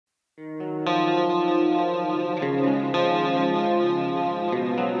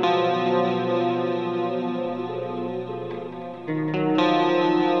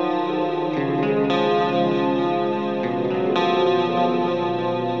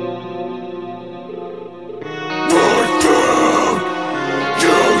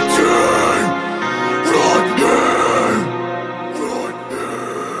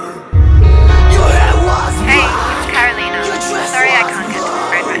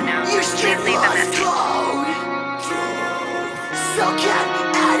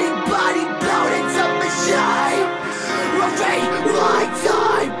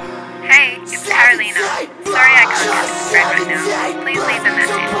Sorry I can't get to the phone right now. Please leave a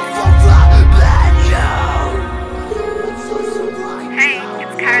message. Hey,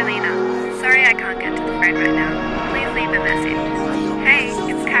 it's KAROLENA. Sorry I can't get to the phone right now. Please leave a message. Hey,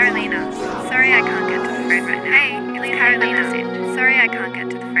 it's KAROLENA. Sorry I can't get to the phone right now. Hey, it's KAROLENA. Sorry I can't get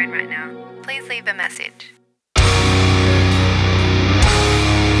to the phone right now. Please leave a message.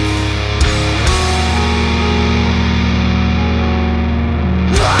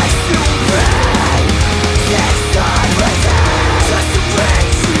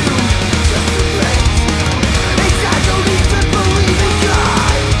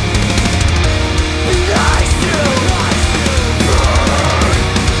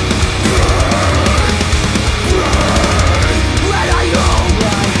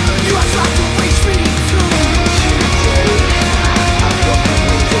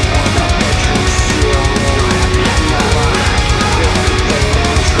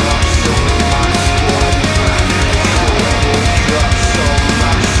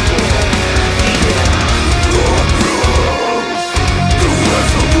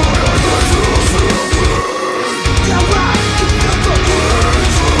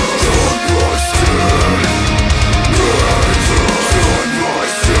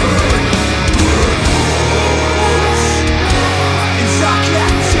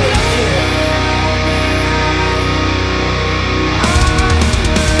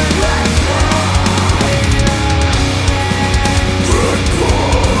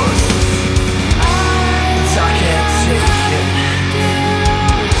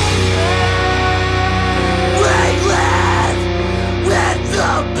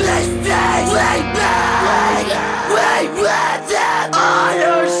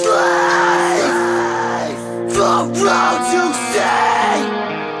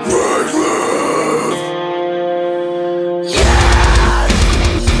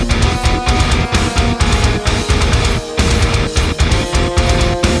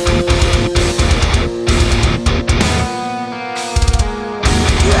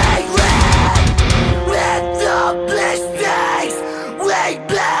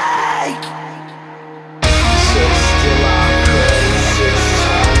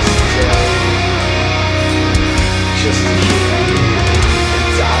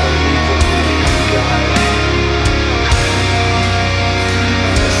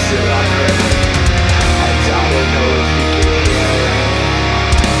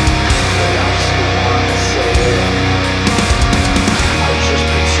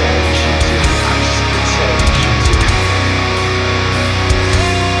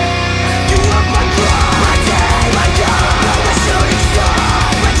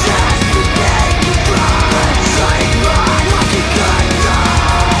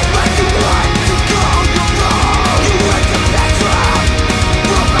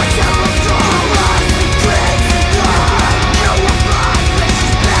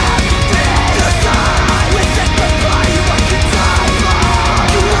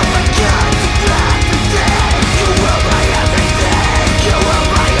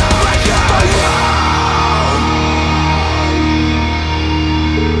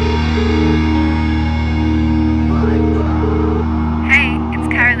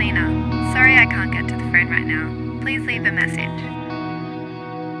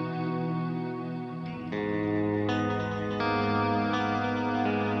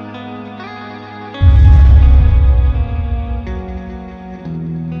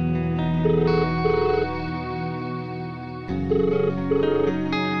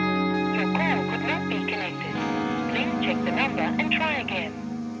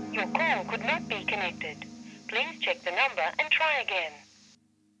 Your call could not be connected. Please check the number and try again.